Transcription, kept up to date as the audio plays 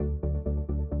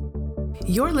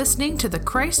You're listening to the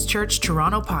Christ Church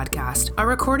Toronto podcast, a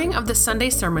recording of the Sunday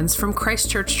sermons from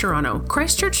Christ Church Toronto.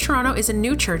 Christ Church Toronto is a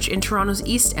new church in Toronto's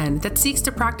East End that seeks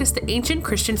to practice the ancient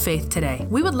Christian faith today.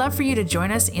 We would love for you to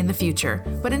join us in the future,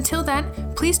 but until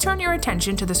then, please turn your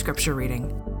attention to the scripture reading.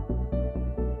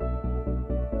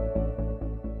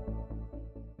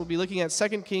 We'll be looking at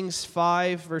 2 Kings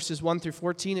 5, verses 1 through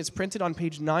 14. It's printed on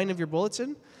page 9 of your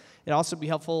bulletin. It'd also be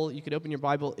helpful, you could open your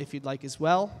Bible if you'd like as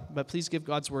well, but please give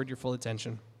God's word your full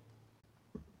attention.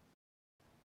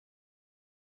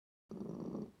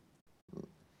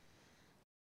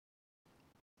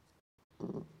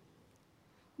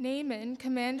 Naaman,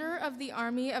 commander of the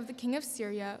army of the king of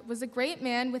Syria, was a great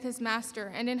man with his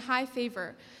master and in high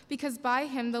favor, because by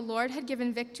him the Lord had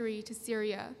given victory to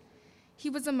Syria.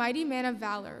 He was a mighty man of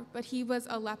valor, but he was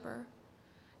a leper.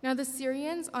 Now the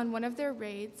Syrians, on one of their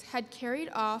raids, had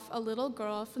carried off a little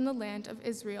girl from the land of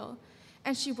Israel,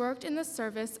 and she worked in the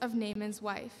service of Naaman's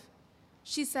wife.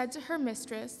 She said to her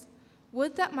mistress,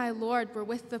 "Would that my lord were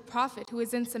with the prophet who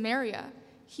is in Samaria.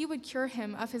 He would cure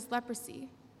him of his leprosy."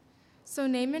 So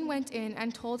Naaman went in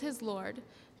and told his lord,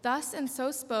 "Thus and so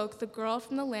spoke the girl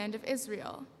from the land of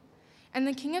Israel." And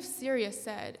the king of Syria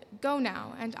said, "Go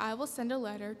now, and I will send a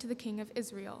letter to the king of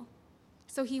Israel."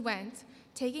 So he went,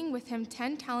 taking with him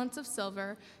 10 talents of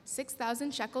silver,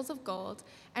 6,000 shekels of gold,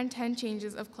 and 10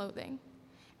 changes of clothing.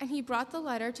 And he brought the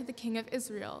letter to the king of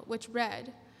Israel, which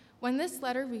read, "When this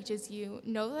letter reaches you,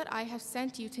 know that I have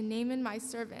sent you to Naaman my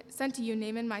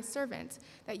servant,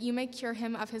 that you may cure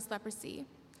him of his leprosy."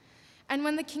 And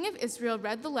when the king of Israel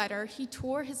read the letter, he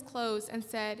tore his clothes and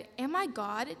said, "Am I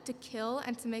God to kill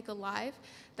and to make alive,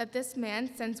 that this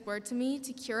man sends word to me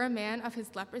to cure a man of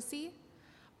his leprosy?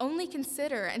 Only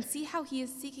consider and see how he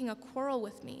is seeking a quarrel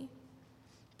with me."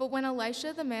 But when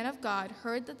Elisha, the man of God,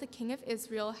 heard that the king of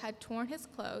Israel had torn his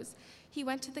clothes, he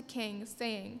went to the king,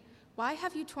 saying, Why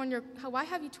have you torn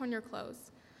your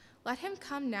clothes? Let him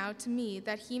come now to me,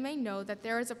 that he may know that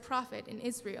there is a prophet in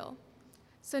Israel.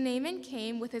 So Naaman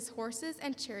came with his horses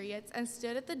and chariots and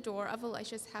stood at the door of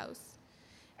Elisha's house.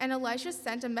 And Elisha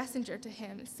sent a messenger to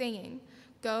him, saying,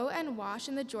 "Go and wash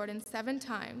in the Jordan 7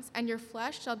 times, and your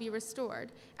flesh shall be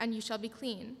restored, and you shall be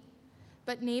clean."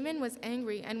 But Naaman was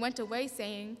angry and went away,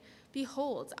 saying,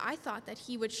 "Behold, I thought that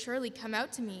he would surely come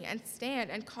out to me and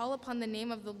stand and call upon the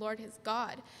name of the Lord his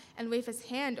God, and wave his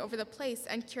hand over the place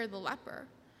and cure the leper.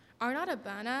 Are not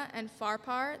Abana and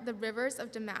Pharpar, the rivers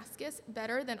of Damascus,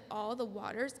 better than all the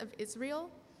waters of Israel?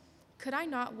 Could I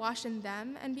not wash in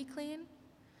them and be clean?"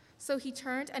 So he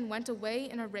turned and went away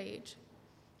in a rage.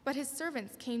 But his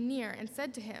servants came near and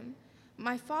said to him,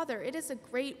 "My father, it is a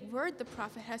great word the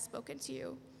prophet has spoken to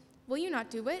you. Will you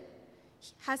not do it?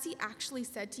 Has he actually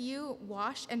said to you,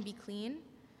 'Wash and be clean'?"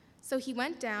 So he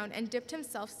went down and dipped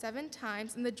himself 7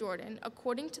 times in the Jordan,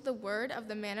 according to the word of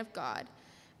the man of God,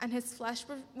 and his flesh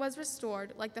was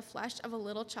restored like the flesh of a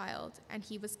little child, and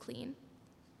he was clean.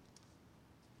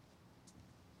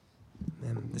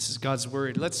 Amen. This is God's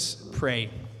word. Let's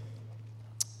pray.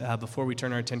 Before we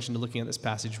turn our attention to looking at this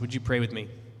passage, would you pray with me?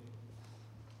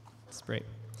 Let's pray.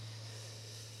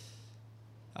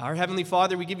 Our Heavenly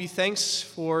Father, we give you thanks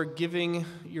for giving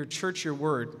your church your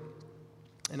word.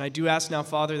 And I do ask now,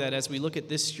 Father, that as we look at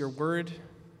this, your word,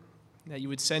 that you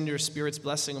would send your Spirit's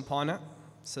blessing upon it,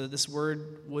 so that this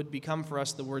word would become for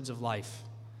us the words of life.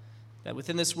 That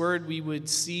within this word we would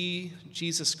see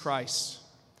Jesus Christ,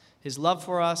 his love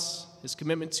for us, his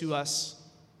commitment to us,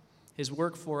 his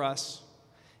work for us.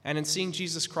 And in seeing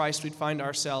Jesus Christ, we'd find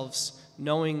ourselves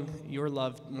knowing your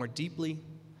love more deeply,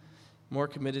 more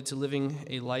committed to living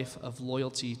a life of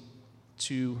loyalty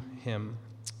to him.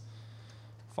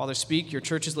 Father, speak. Your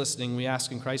church is listening. We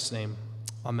ask in Christ's name.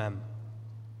 Amen.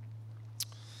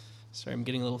 Sorry, I'm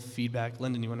getting a little feedback.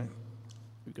 Lyndon, you want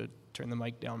to go turn the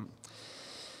mic down?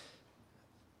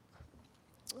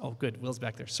 Oh, good. Will's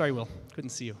back there. Sorry, Will.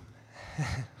 Couldn't see you.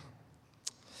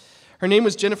 Her name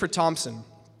was Jennifer Thompson.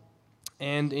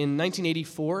 And in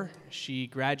 1984, she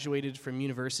graduated from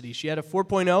university. She had a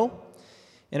 4.0.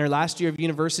 In her last year of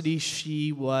university,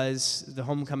 she was the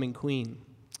homecoming queen.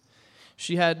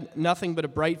 She had nothing but a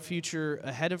bright future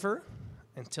ahead of her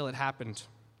until it happened.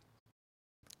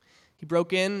 He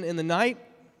broke in the night,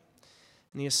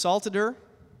 and he assaulted her.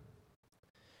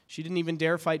 She didn't even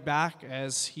dare fight back,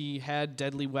 as he had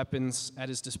deadly weapons at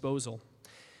his disposal.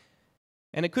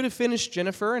 And it could have finished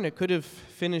Jennifer, and it could have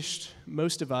finished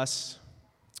most of us.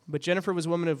 But Jennifer was a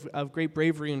woman of great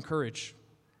bravery and courage.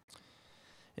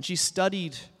 And she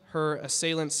studied her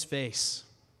assailant's face.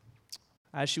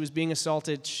 As she was being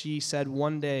assaulted, she said,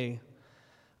 "One day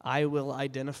I will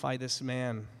identify this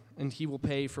man, and he will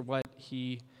pay for what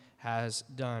he has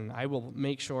done. I will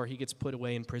make sure he gets put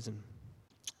away in prison.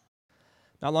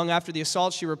 Not long after the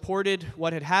assault, she reported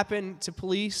what had happened to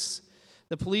police.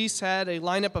 The police had a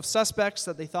lineup of suspects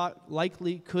that they thought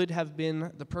likely could have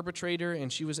been the perpetrator,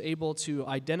 and she was able to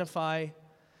identify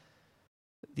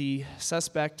the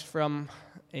suspect from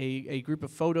a group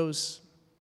of photos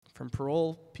from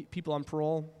people on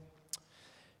parole.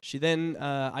 She then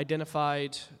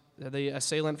identified the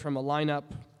assailant from a lineup.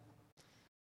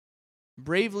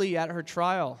 Bravely at her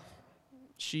trial,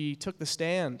 she took the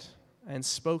stand and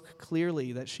spoke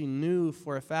clearly that she knew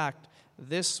for a fact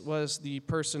this was the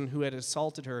person who had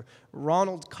assaulted her.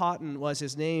 Ronald Cotton was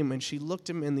his name, and she looked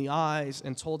him in the eyes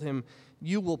and told him,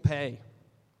 "You will pay."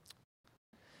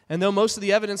 And though most of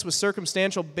the evidence was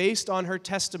circumstantial based on her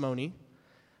testimony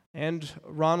and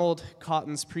Ronald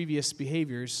Cotton's previous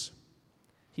behaviors,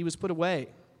 he was put away,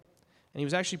 and he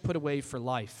was actually put away for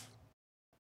life.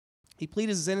 He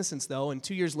pleaded his innocence, though, and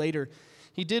 2 years later,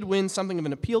 he did win something of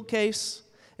an appeal case,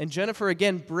 and Jennifer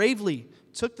again bravely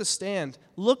took the stand,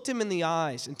 looked him in the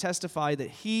eyes, and testified that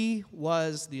he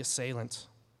was the assailant.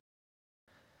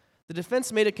 The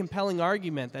defense made a compelling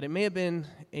argument that it may have been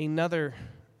another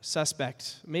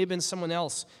suspect, may have been someone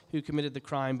else who committed the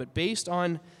crime, but based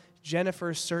on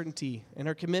Jennifer's certainty and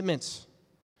her commitments,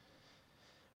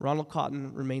 Ronald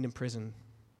Cotton remained in prison.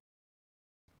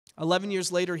 11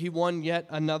 years later, he won yet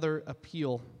another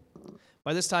appeal.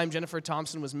 By this time, Jennifer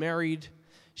Thompson was married.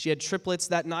 She had triplets.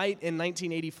 That night in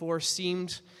 1984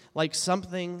 seemed like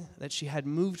something that she had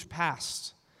moved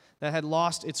past, that had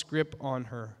lost its grip on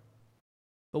her.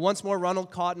 But once more,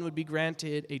 Ronald Cotton would be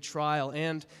granted a trial,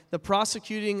 and the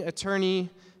prosecuting attorney,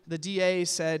 the DA,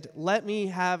 said, "Let me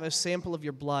have a sample of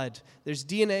your blood. There's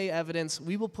DNA evidence.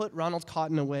 We will put Ronald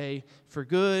Cotton away for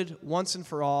good, once and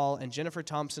for all." And Jennifer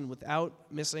Thompson,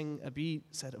 without missing a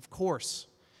beat, said, "Of course."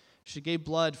 She gave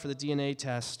blood for the DNA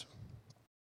test.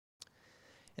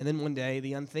 And then one day,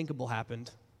 the unthinkable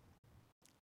happened.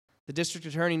 The district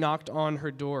attorney knocked on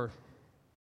her door.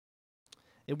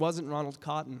 It wasn't Ronald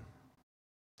Cotton.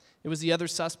 It was the other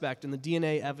suspect, and the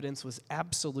DNA evidence was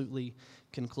absolutely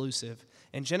conclusive.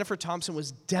 And Jennifer Thompson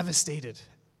was devastated.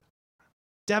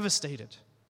 Devastated.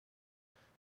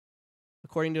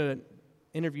 According to an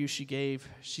interview she gave,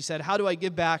 she said, "How do I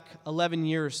give back 11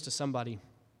 years to somebody?"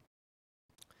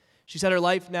 She said her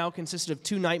life now consisted of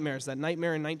two nightmares, that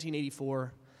nightmare in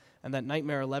 1984 and that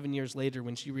nightmare 11 years later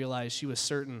when she realized she was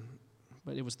certain,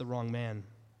 but it was the wrong man.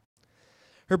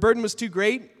 Her burden was too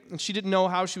great, and she didn't know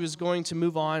how she was going to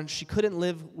move on. She couldn't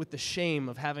live with the shame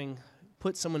of having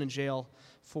put someone in jail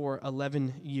for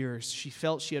 11 years. She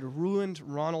felt she had ruined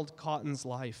Ronald Cotton's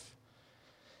life.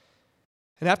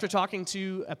 And after talking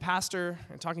to a pastor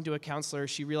and talking to a counselor,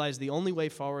 she realized the only way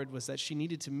forward was that she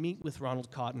needed to meet with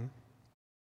Ronald Cotton,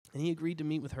 and he agreed to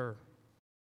meet with her.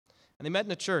 And they met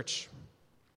in a church.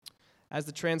 As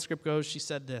the transcript goes, she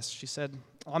said this. She said,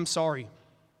 "I'm sorry.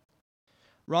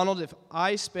 Ronald, if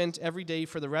I spent every day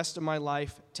for the rest of my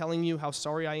life telling you how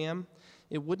sorry I am,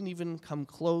 it wouldn't even come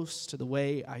close to the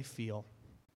way I feel."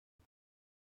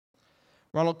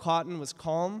 Ronald Cotton was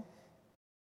calm.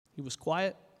 He was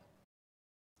quiet.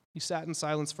 He sat in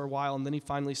silence for a while, and then he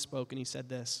finally spoke, and he said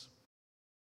this: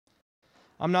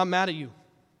 "I'm not mad at you.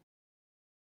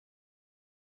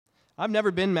 I've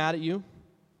never been mad at you.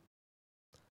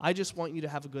 I just want you to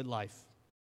have a good life.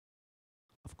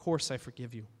 Of course I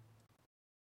forgive you.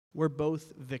 We're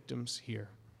both victims here."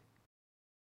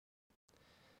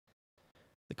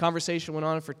 The conversation went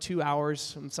on for 2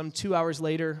 hours, and some 2 hours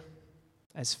later,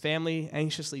 as family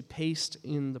anxiously paced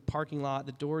in the parking lot,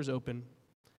 the doors opened,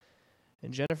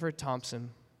 and Jennifer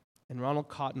Thompson and Ronald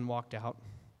Cotton walked out,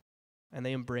 and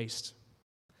they embraced.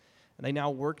 And they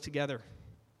now work together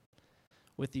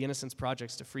with the Innocence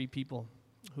Projects to free people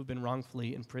who've been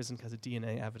wrongfully imprisoned because of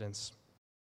DNA evidence.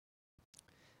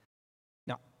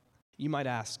 Now, you might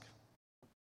ask,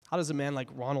 how does a man like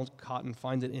Ronald Cotton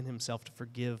find it in himself to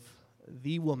forgive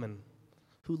the woman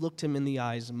who looked him in the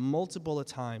eyes multiple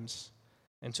times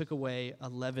and took away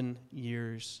 11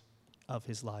 years of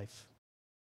his life?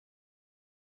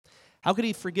 How could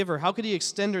he forgive her? How could he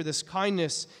extend her this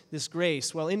kindness, this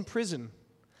grace? Well, in prison,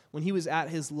 when he was at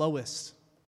his lowest,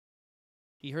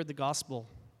 he heard the gospel,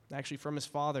 actually from his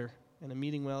father, in a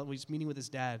meeting while he was meeting with his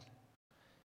dad.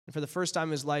 And for the first time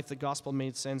in his life, the gospel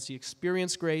made sense. He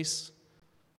experienced grace,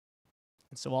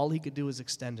 and so all he could do was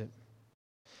extend it.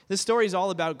 This story is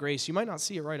all about grace. You might not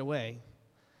see it right away.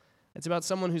 It's about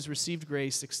someone who's received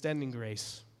grace, extending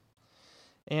grace,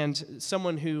 and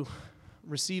someone who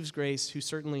receives grace who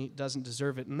certainly doesn't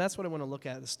deserve it. And that's what I want to look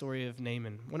at, the story of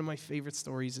Naaman. One of my favorite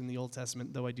stories in the Old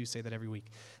Testament, though I do say that every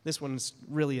week. This one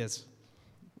really is,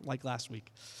 like last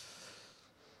week.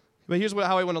 But here's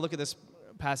how I want to look at this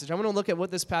passage. I want to look at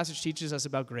what this passage teaches us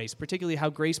about grace, particularly how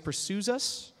grace pursues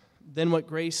us, then what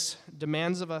grace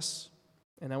demands of us,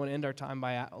 and I want to end our time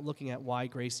by looking at why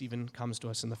grace even comes to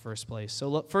us in the first place.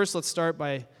 So first, let's start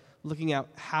by looking at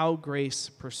how grace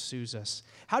pursues us.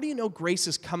 How do you know grace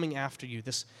is coming after you?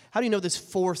 How do you know this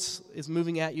force is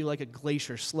moving at you like a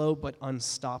glacier, slow but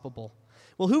unstoppable?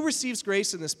 Well, who receives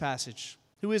grace in this passage?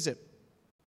 Who is it?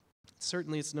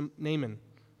 Certainly it's Naaman.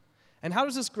 And how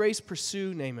does this grace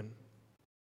pursue Naaman?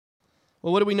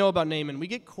 Well, what do we know about Naaman? We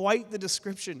get quite the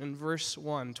description in verse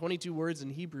 1, 22 words in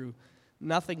Hebrew,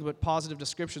 nothing but positive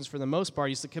descriptions for the most part.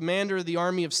 He's the commander of the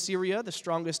army of Syria, the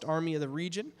strongest army of the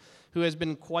region, who has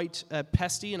been quite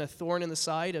pesty and a thorn in the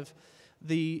side of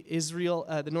the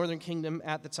northern kingdom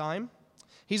at the time.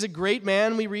 He's a great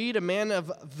man, we read, a man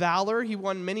of valor. He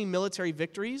won many military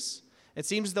victories. It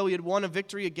seems as though he had won a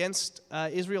victory against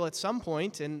Israel at some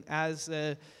point, and as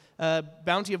a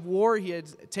bounty of war, he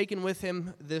had taken with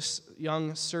him this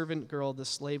young servant girl, this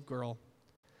slave girl.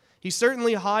 He's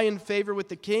certainly high in favor with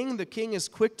the king. The king is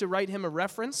quick to write him a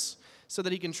reference so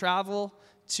that he can travel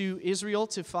to Israel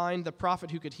to find the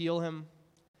prophet who could heal him.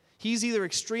 He's either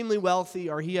extremely wealthy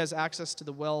or he has access to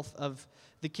the wealth of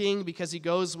the king because he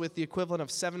goes with the equivalent of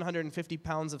 750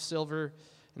 pounds of silver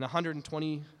and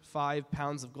 125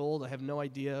 pounds of gold. I have no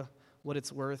idea what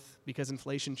it's worth because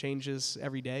inflation changes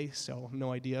every day, so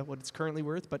no idea what it's currently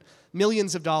worth, but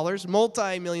millions of dollars,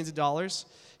 multi-millions of dollars.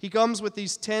 He comes with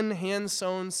these 10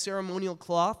 hand-sewn ceremonial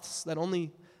cloths that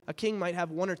only a king might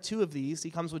have one or two of these. He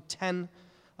comes with 10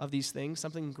 of these things,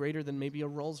 something greater than maybe a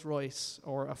Rolls Royce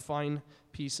or a fine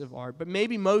piece of art. But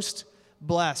maybe most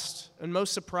blessed and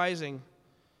most surprising,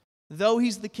 though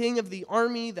he's the king of the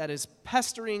army that is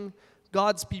pestering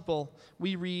God's people,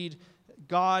 we read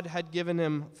God had given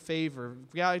him favor.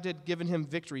 God had given him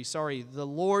victory. The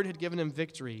Lord had given him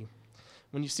victory.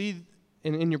 When you see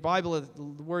in your Bible,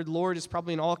 the word Lord is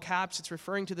probably in all caps. It's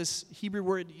referring to this Hebrew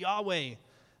word Yahweh,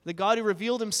 the God who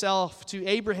revealed himself to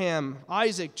Abraham,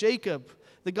 Isaac, Jacob,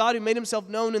 the God who made himself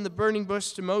known in the burning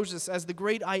bush to Moses as the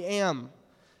great I am.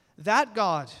 That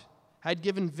God had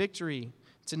given victory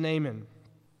to Naaman.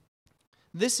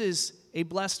 This is a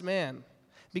blessed man,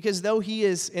 because though he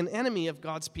is an enemy of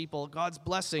God's people, God's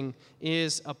blessing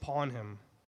is upon him.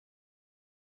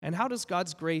 And how does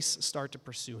God's grace start to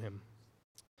pursue him?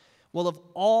 Well, of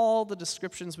all the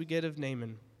descriptions we get of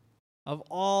Naaman, of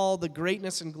all the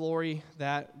greatness and glory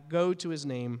that go to his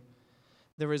name,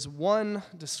 there is one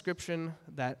description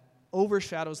that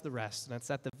overshadows the rest, and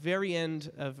that's at the very end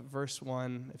of verse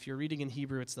 1. If you're reading in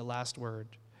Hebrew, it's the last word.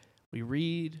 We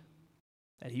read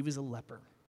that he was a leper.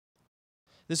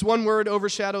 This one word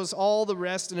overshadows all the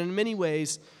rest and in many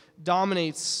ways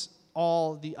dominates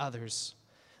all the others.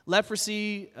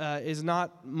 Leprosy is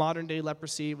not modern-day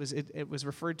leprosy. It was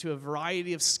referred to a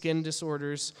variety of skin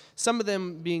disorders, some of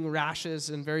them being rashes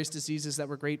and various diseases that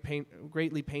were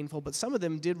greatly painful, but some of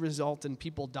them did result in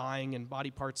people dying and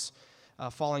body parts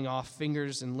falling off,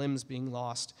 fingers and limbs being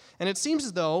lost. And it seems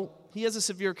as though he has a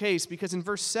severe case because in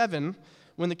verse 7,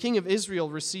 when the king of Israel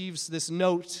receives this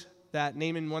note that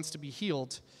Naaman wants to be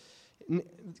healed,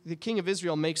 the king of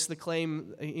Israel makes the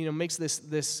claim, makes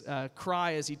this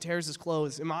cry as he tears his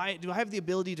clothes, do I have the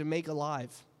ability to make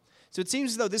alive? So it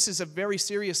seems as though this is a very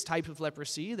serious type of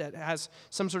leprosy that has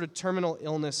some sort of terminal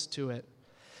illness to it.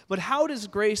 But how does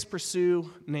grace pursue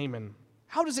Naaman?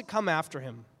 How does it come after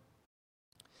him?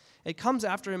 It comes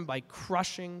after him by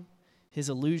crushing his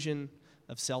illusion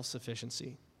of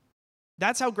self-sufficiency.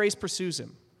 That's how grace pursues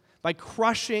him, by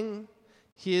crushing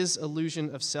his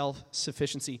illusion of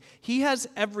self-sufficiency. He has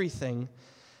everything,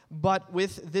 but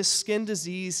with this skin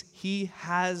disease, he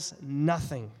has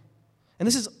nothing. And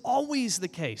this is always the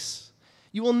case.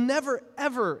 You will never,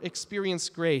 ever experience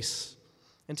grace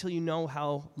until you know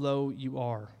how low you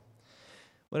are.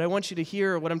 What I want you to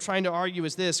hear, what I'm trying to argue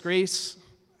is this: grace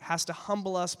has to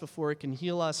humble us before it can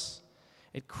heal us.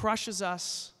 It crushes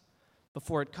us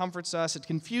before it comforts us. It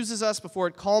confuses us before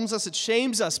it calms us. It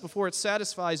shames us before it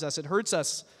satisfies us. It hurts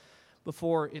us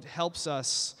before it helps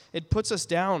us. It puts us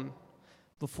down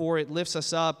before it lifts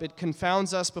us up. It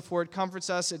confounds us before it comforts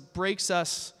us. It breaks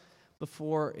us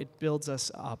before it builds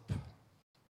us up.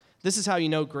 This is how you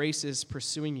know grace is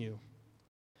pursuing you.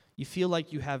 You feel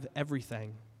like you have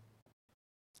everything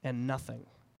and nothing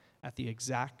at the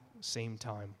exact same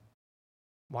time.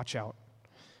 Watch out.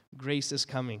 Grace is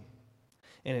coming.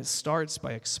 And it starts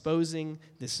by exposing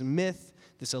this myth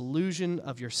this illusion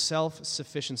of your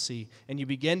self-sufficiency, and you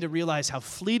begin to realize how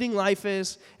fleeting life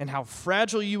is and how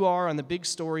fragile you are on the big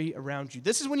story around you.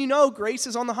 This is when you know grace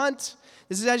is on the hunt.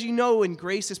 This is as you know when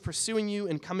grace is pursuing you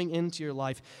and coming into your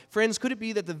life. Friends, could it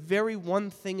be that the very one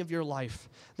thing of your life,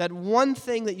 that one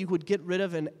thing that you would get rid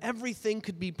of and everything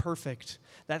could be perfect,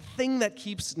 that thing that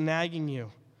keeps nagging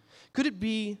you, could it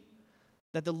be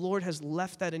that the Lord has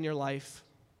left that in your life,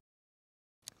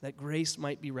 that grace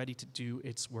might be ready to do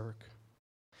its work?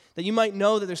 That you might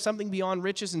know that there's something beyond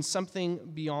riches and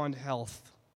something beyond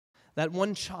health. That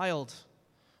one child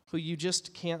who you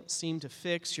just can't seem to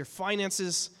fix, your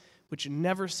finances which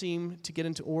never seem to get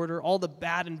into order, all the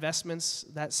bad investments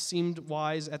that seemed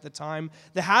wise at the time,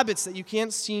 the habits that you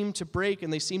can't seem to break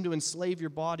and they seem to enslave your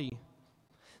body,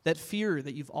 that fear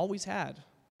that you've always had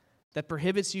that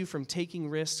prohibits you from taking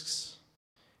risks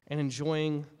and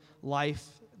enjoying life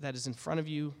that is in front of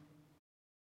you,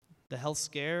 the health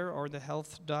scare or the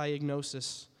health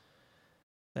diagnosis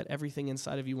that everything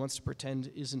inside of you wants to pretend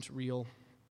isn't real,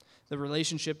 the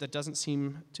relationship that doesn't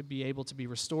seem to be able to be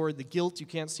restored, the guilt you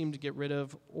can't seem to get rid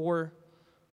of, or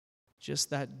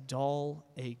just that dull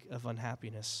ache of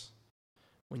unhappiness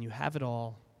when you have it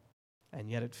all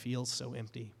and yet it feels so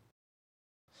empty.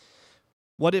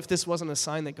 What if this wasn't a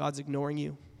sign that God's ignoring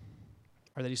you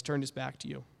or that he's turned his back to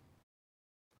you?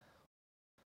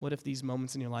 What if these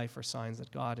moments in your life are signs that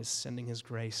God is sending his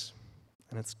grace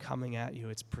and it's coming at you,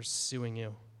 it's pursuing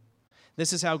you?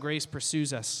 This is how grace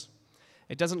pursues us.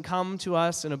 It doesn't come to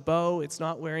us in a bow, it's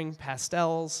not wearing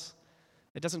pastels,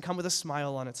 it doesn't come with a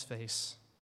smile on its face.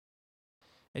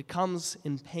 It comes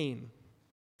in pain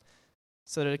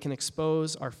so that it can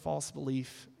expose our false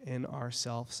belief in our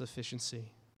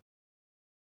self-sufficiency.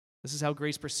 This is how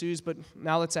grace pursues, but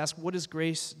now let's ask, what does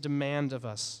grace demand of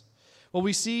us? Well,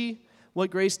 we see what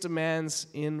grace demands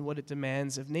in what it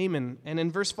demands of Naaman. And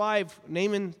in verse 5,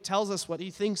 Naaman tells us what he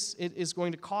thinks it is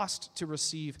going to cost to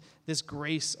receive this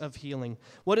grace of healing.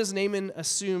 What does Naaman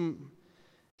assume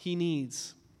he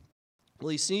needs? Well,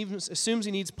 he assumes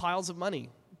he needs piles of money,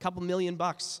 a couple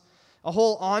 $1,000,000, a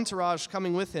whole entourage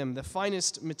coming with him, the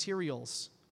finest materials.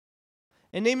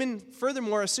 And Naaman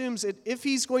furthermore assumes that if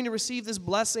he's going to receive this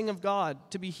blessing of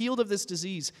God to be healed of this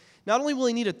disease, not only will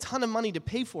he need a ton of money to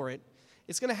pay for it,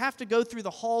 it's going to have to go through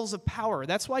the halls of power.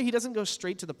 That's why he doesn't go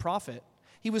straight to the prophet.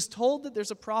 He was told that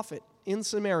there's a prophet in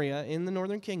Samaria, in the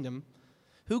northern kingdom,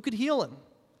 who could heal him.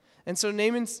 And so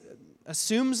Naaman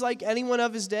assumes, like anyone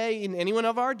of his day and anyone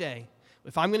of our day,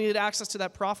 if I'm going to get access to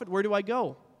that prophet, where do I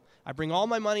go? I bring all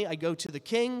my money, I go to the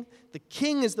king. The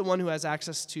king is the one who has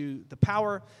access to the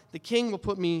power. The king will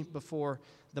put me before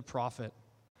the prophet.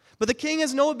 But the king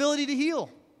has no ability to heal.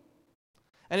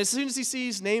 And as soon as he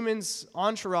sees Naaman's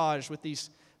entourage with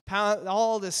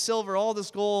all this silver, all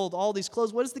this gold, all these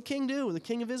clothes, what does the king do, the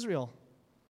king of Israel?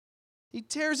 He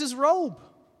tears his robe.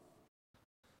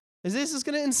 This is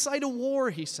going to incite a war,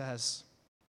 he says.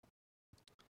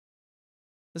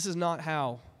 This is not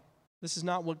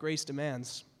what grace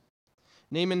demands.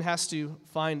 Naaman has to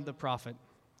find the prophet.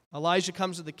 Elijah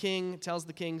comes to the king, tells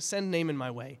the king, send Naaman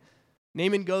my way.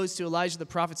 Naaman goes to Elijah the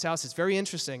prophet's house. It's very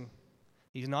interesting.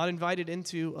 He's not invited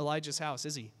into Elijah's house,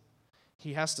 is he?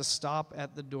 He has to stop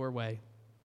at the doorway.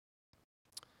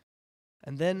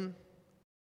 And then,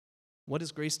 what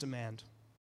does grace demand?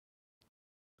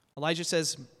 Elijah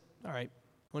says, all right,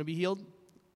 want to be healed?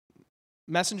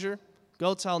 Messenger,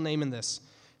 go tell Naaman this.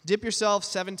 Dip yourself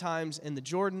 7 times in the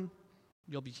Jordan,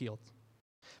 you'll be healed.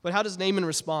 But how does Naaman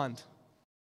respond?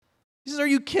 He says, are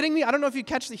you kidding me? I don't know if you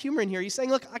catch the humor in here. He's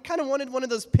saying, look, I kind of wanted one of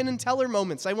those Penn and Teller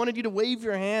moments. I wanted you to wave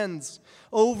your hands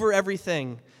over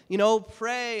everything.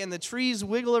 Pray, and the trees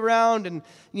wiggle around, and,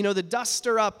 the dust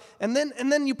stir up. And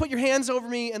then you put your hands over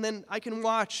me, and then I can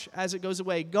watch as it goes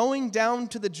away. Going down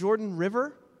to the Jordan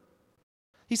River,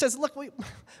 he says, look,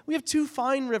 we have 2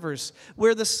 fine rivers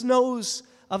where the snows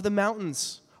of the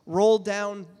mountains roll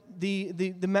down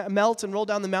melt and roll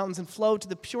down the mountains and flow to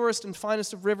the purest and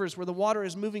finest of rivers where the water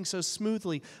is moving so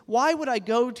smoothly. Why would I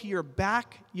go to your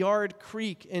backyard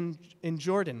creek in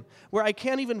Jordan where I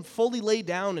can't even fully lay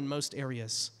down in most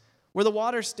areas, where the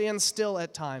water stands still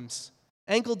at times,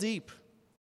 ankle deep?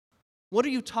 What are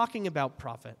you talking about,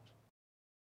 prophet?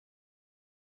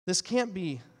 This can't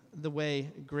be the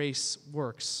way grace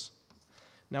works.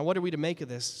 Now, what are we to make of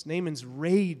this? Naaman's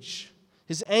rage,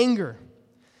 his anger.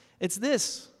 It's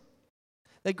this,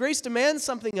 that grace demands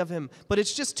something of him, but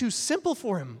it's just too simple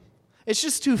for him. It's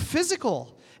just too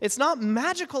physical. It's not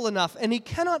magical enough, and he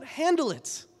cannot handle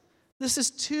it. This is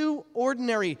too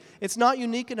ordinary. It's not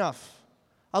unique enough.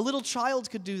 A little child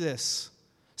could do this.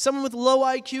 Someone with low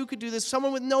IQ could do this.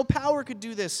 Someone with no power could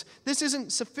do this. This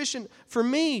isn't sufficient for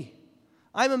me.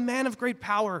 I'm a man of great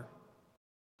power.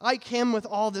 I came with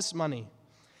all this money.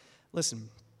 Listen,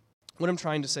 what I'm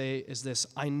trying to say is this.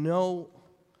 I know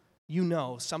you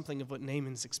know something of what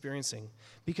Naaman's experiencing,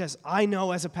 because I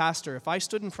know as a pastor, if I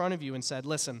stood in front of you and said,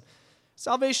 listen,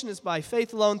 salvation is by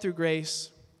faith alone through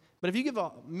grace, but if you give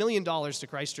 $1 million to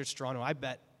Christ Church Toronto, I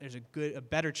bet there's a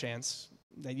better chance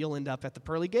that you'll end up at the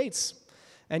pearly gates,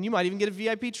 and you might even get a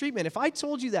VIP treatment. If I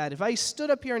told you that, if I stood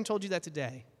up here and told you that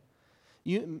today,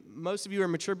 most of you are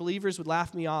mature believers, would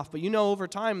laugh me off, but you know over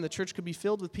time the church could be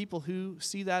filled with people who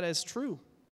see that as true,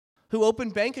 who open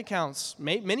bank accounts,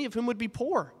 many of whom would be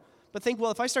poor, but think,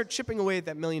 well, if I start chipping away at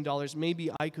that $1 million,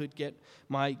 maybe I could get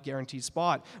my guaranteed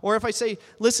spot. Or if I say,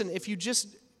 listen, if you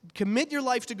just commit your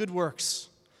life to good works,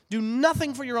 do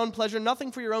nothing for your own pleasure,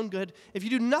 nothing for your own good, if you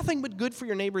do nothing but good for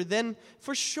your neighbor, then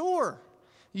for sure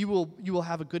you will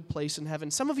have a good place in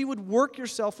heaven. Some of you would work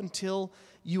yourself until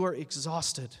you are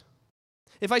exhausted.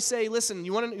 If I say, listen,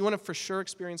 you want to for sure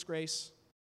experience grace,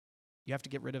 you have to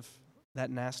get rid of that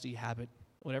nasty habit,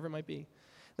 whatever it might be,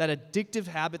 that addictive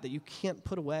habit that you can't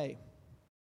put away.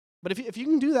 But if you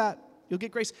can do that, you'll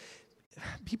get grace.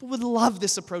 People would love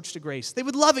this approach to grace. They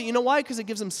would love it. You know why? Because it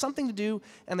gives them something to do,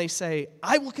 and they say,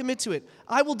 I will commit to it.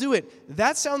 I will do it.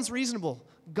 That sounds reasonable.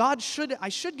 I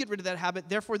should get rid of that habit.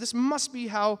 Therefore, this must be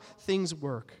how things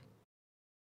work.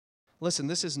 Listen,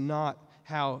 this is not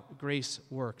how grace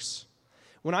works.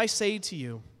 When I say to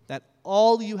you that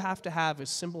all you have to have is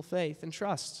simple faith and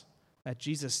trust that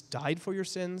Jesus died for your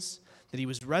sins, that he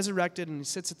was resurrected and he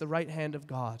sits at the right hand of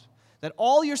God, that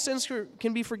all your sins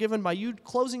can be forgiven by you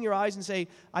closing your eyes and say,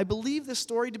 I believe this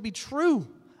story to be true.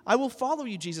 I will follow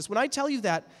you, Jesus. When I tell you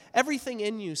that, everything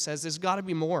in you says there's got to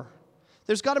be more.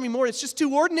 There's got to be more. It's just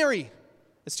too ordinary.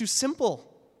 It's too simple.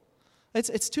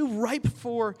 It's too ripe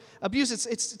for abuse.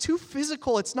 It's too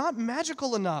physical. It's not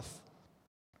magical enough.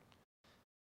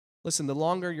 Listen, the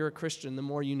longer you're a Christian, the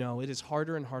more you know it is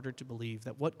harder and harder to believe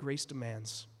that what grace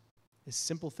demands is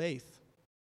simple faith,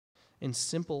 and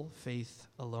simple faith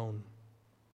alone.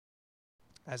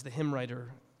 As the hymn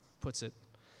writer puts it,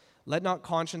 let not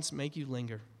conscience make you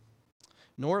linger,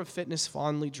 nor of fitness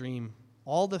fondly dream.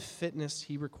 All the fitness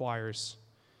he requires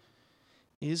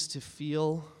is to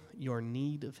feel your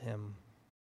need of him.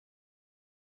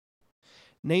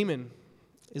 Naaman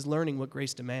is learning what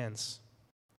grace demands.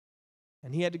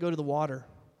 And he had to go to the water.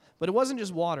 But it wasn't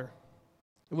just water.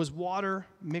 It was water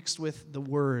mixed with the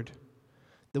word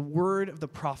of the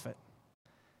prophet.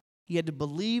 He had to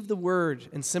believe the word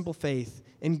in simple faith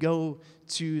and go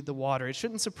to the water. It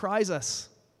shouldn't surprise us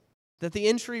that the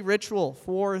entry ritual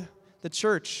for the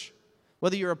church,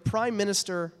 whether you're a prime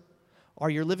minister or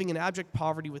you're living in abject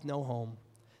poverty with no home,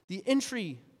 the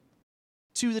entry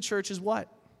to the church is what?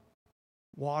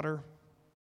 Water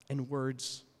and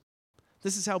words.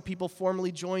 This is how people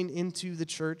formally join into the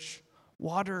church.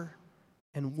 Water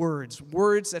and words.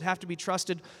 Words that have to be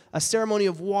trusted. A ceremony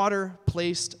of water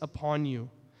placed upon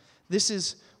you. This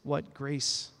is what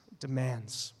grace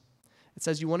demands. It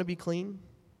says, you want to be clean?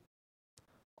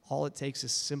 All it takes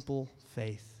is simple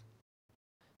faith.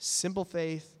 Simple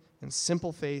faith and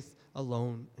simple faith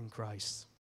alone in Christ.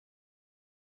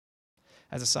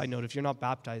 As a side note, if you're not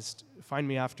baptized, find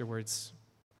me afterwards.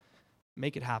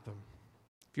 Make it happen.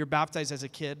 If you're baptized as a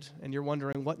kid and you're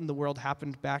wondering what in the world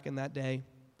happened back in that day,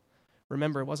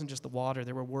 remember, it wasn't just the water.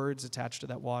 There were words attached to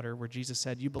that water where Jesus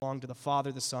said, you belong to the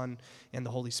Father, the Son, and the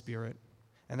Holy Spirit.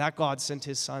 And that God sent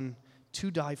his Son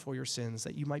to die for your sins,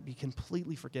 that you might be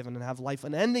completely forgiven and have life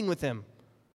unending with him.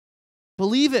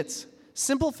 Believe it.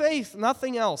 Simple faith,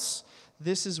 nothing else.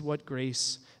 This is what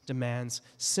grace demands.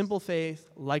 Simple faith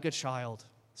like a child.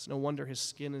 It's no wonder his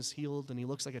skin is healed and he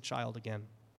looks like a child again.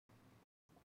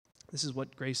 This is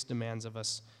what grace demands of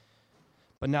us.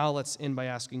 But now let's end by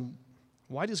asking,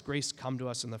 why does grace come to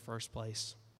us in the first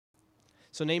place?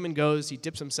 So Naaman goes, he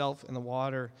dips himself in the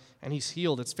water, and he's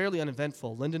healed. It's fairly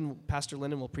uneventful. Pastor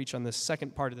Lyndon will preach on this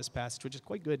second part of this passage, which is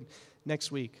quite good next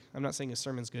week. I'm not saying his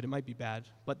sermon's good. It might be bad,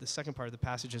 but the second part of the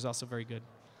passage is also very good.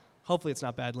 Hopefully it's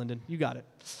not bad, Lyndon. You got it.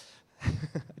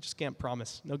 I just can't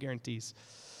promise. No guarantees.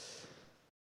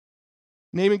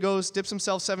 Naaman goes, dips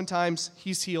himself 7 times,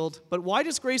 he's healed. But why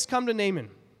does grace come to Naaman?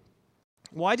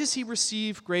 Why does he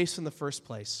receive grace in the first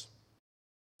place?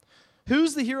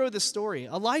 Who's the hero of this story?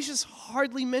 Elijah's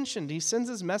hardly mentioned. He sends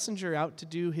his messenger out to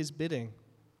do his bidding.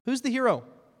 Who's the hero?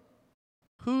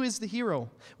 Who is the hero?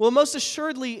 Well, most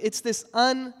assuredly, it's this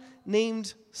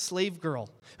unnamed slave girl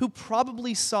who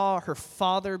probably saw her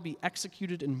father be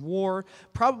executed in war,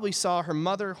 probably saw her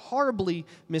mother horribly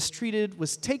mistreated,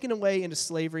 was taken away into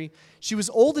slavery. She was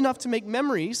old enough to make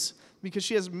memories, because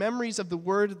she has memories of the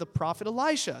word of the prophet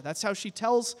Elisha. That's how she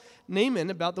tells Naaman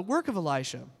about the work of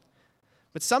Elisha.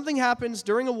 But something happens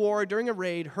during a war, during a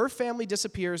raid. Her family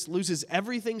disappears, loses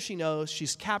everything she knows.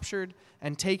 She's captured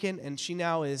and taken, and she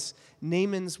now is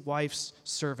Naaman's wife's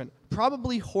servant,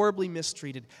 probably horribly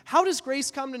mistreated. How does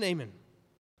grace come to Naaman?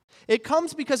 It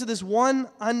comes because of this one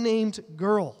unnamed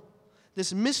girl,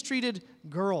 this mistreated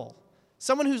girl,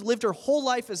 someone who's lived her whole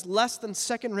life as less than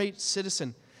second-rate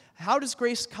citizen. How does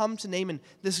grace come to Naaman?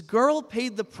 This girl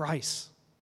paid the price.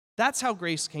 That's how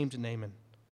grace came to Naaman.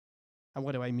 And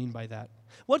what do I mean by that?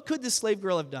 What could this slave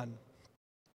girl have done?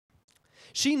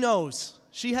 She knows.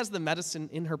 She has the medicine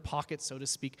in her pocket, so to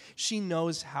speak. She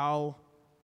knows how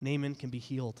Naaman can be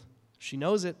healed. She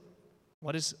knows it.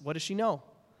 What does she know?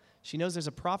 She knows there's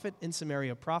a prophet in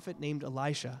Samaria, a prophet named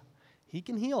Elisha. He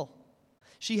can heal.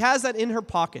 She has that in her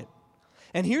pocket.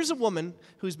 And here's a woman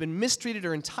who's been mistreated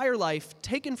her entire life,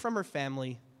 taken from her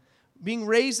family, being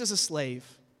raised as a slave.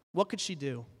 What could she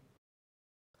do?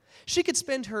 She could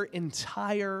spend her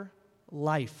entire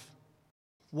life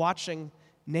watching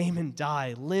Naaman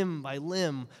die limb by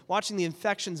limb, watching the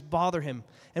infections bother him.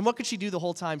 And what could she do the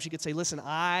whole time? She could say, listen,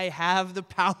 I have the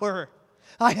power.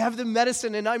 I have the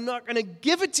medicine, and I'm not going to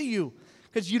give it to you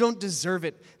because you don't deserve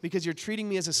it, because you're treating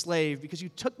me as a slave, because you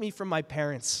took me from my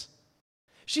parents.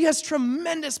 She has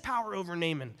tremendous power over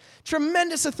Naaman,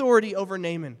 tremendous authority over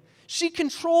Naaman. She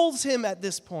controls him at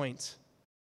this point.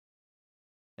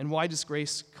 And why does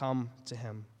grace come to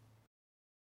him?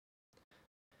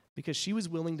 Because she was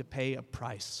willing to pay a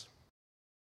price.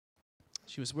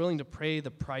 She was willing to pay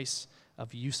the price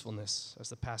of usefulness, as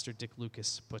the pastor Dick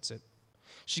Lucas puts it.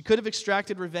 She could have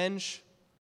extracted revenge.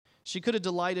 She could have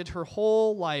delighted her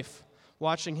whole life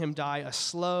watching him die a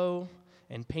slow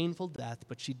and painful death,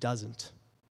 but she doesn't.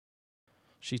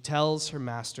 She tells her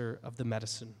master of the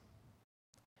medicine.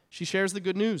 She shares the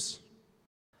good news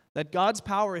that God's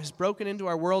power has broken into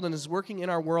our world and is working in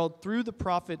our world through the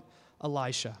prophet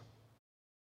Elisha.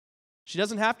 She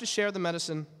doesn't have to share the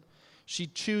medicine. She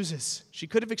chooses. She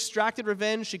could have extracted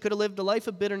revenge. She could have lived a life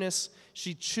of bitterness.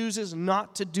 She chooses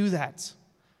not to do that,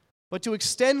 but to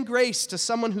extend grace to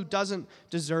someone who doesn't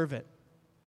deserve it.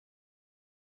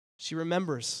 She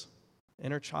remembers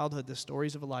in her childhood the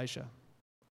stories of Elisha,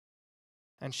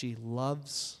 and she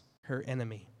loves her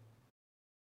enemy.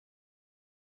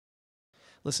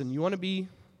 Listen, you want to be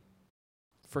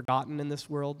forgotten in this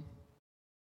world?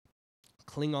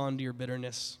 Cling on to your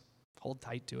bitterness. Hold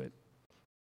tight to it.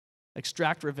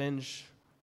 Extract revenge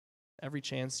every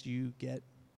chance you get.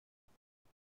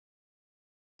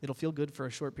 It'll feel good for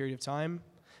a short period of time,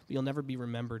 but you'll never be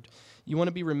remembered. You want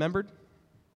to be remembered?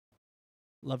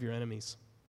 Love your enemies.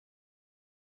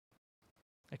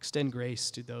 Extend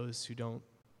grace to those who don't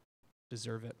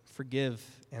deserve it. Forgive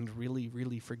and really,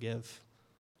 really forgive.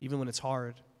 Even when it's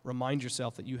hard, remind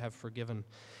yourself that you have forgiven.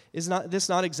 Is this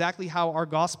not exactly how our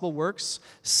gospel works?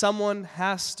 Someone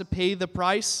has to pay the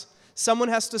price. Someone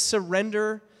has to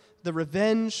surrender the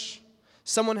revenge.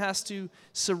 Someone has to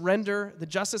surrender the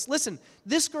justice. Listen,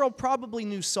 this girl probably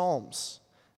knew psalms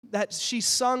that she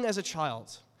sung as a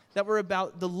child that were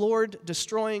about the Lord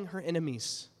destroying her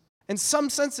enemies. In some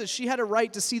senses, she had a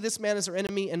right to see this man as her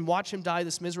enemy and watch him die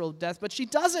this miserable death, but she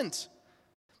doesn't,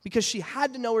 because she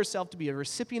had to know herself to be a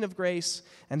recipient of grace,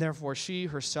 and therefore she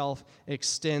herself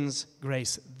extends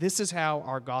grace. This is how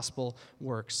our gospel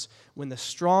works. When the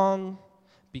strong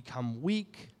become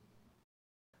weak,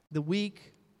 the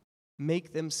weak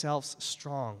make themselves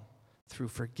strong through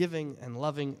forgiving and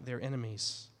loving their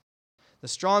enemies. The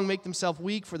strong make themselves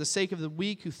weak for the sake of the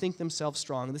weak who think themselves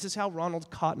strong. This is how Ronald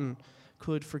Cotton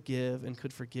could forgive and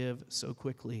could forgive so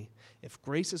quickly. If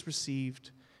grace is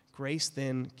received, grace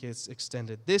then gets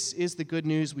extended. This is the good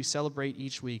news we celebrate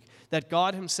each week, that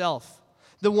God himself,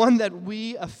 the one that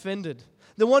we offended,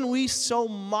 the one we so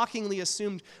mockingly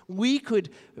assumed we could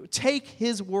take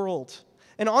his world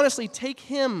and honestly take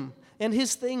him and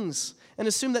his things and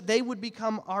assume that they would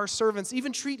become our servants,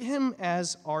 even treat him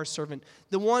as our servant,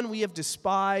 the one we have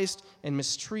despised and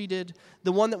mistreated,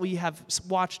 the one that we have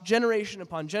watched generation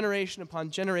upon generation upon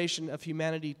generation of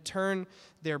humanity turn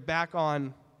their back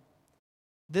on.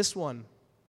 This one,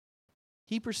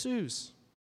 he pursues.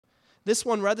 This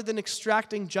one, rather than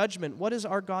extracting judgment, what does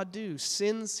our God do?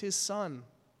 Sends his Son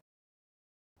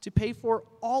to pay for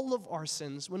all of our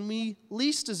sins when we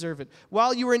least deserve it.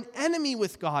 While you were an enemy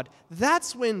with God,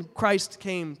 that's when Christ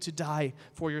came to die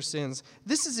for your sins.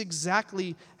 This is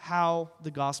exactly how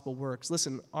the gospel works.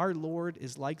 Listen, our Lord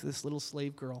is like this little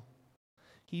slave girl.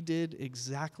 He did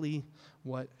exactly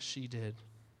what she did.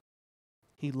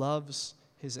 He loves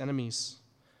his enemies.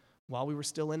 While we were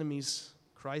still enemies,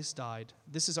 Christ died.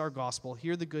 This is our gospel.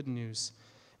 Hear the good news.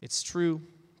 It's true.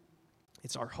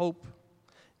 It's our hope.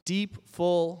 Deep,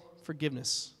 full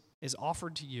forgiveness is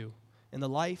offered to you in the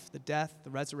life, the death, the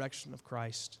resurrection of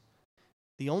Christ.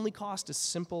 The only cost is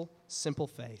simple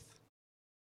faith.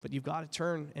 But you've got to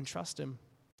turn and trust him.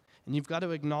 And you've got to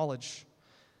acknowledge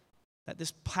that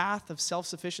this path of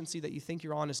self-sufficiency that you think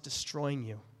you're on is destroying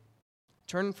you.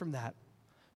 Turn from that.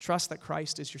 Trust that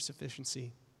Christ is your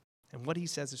sufficiency and what he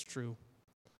says is true.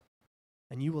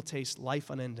 And you will taste life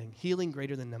unending, healing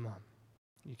greater than none.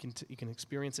 You can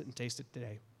experience it and taste it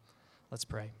today. Let's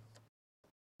pray.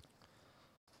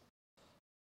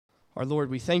 Our Lord,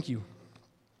 we thank you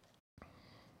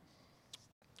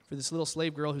for this little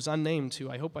slave girl who's unnamed, who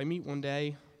I hope I meet one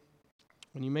day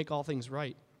when you make all things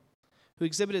right, who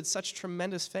exhibited such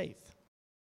tremendous faith,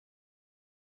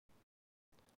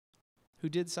 who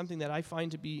did something that I find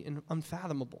to be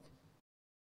unfathomable.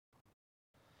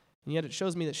 And yet it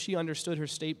shows me that she understood her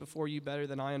state before you better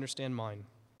than I understand mine.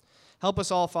 Help us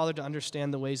all, Father, to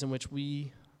understand the ways in which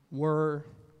we were,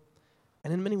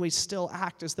 and in many ways still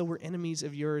act as though we're enemies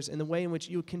of yours, in the way in which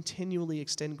you continually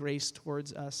extend grace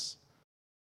towards us.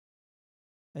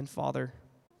 And Father,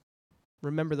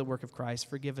 remember the work of Christ.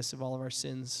 Forgive us of all of our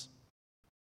sins.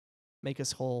 Make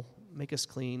us whole. Make us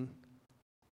clean.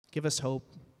 Give us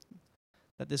hope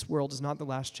that this world is not the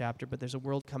last chapter, but there's a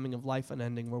world coming of life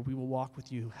unending where we will walk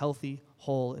with you, healthy,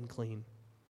 whole, and clean.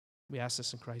 We ask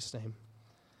this in Christ's name.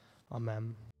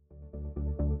 Amen.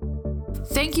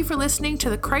 Thank you for listening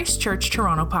to the Christ Church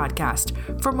Toronto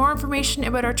podcast. For more information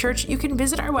about our church, you can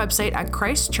visit our website at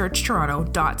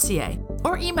christchurchtoronto.ca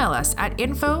or email us at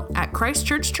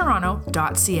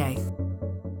info@christchurchtoronto.ca.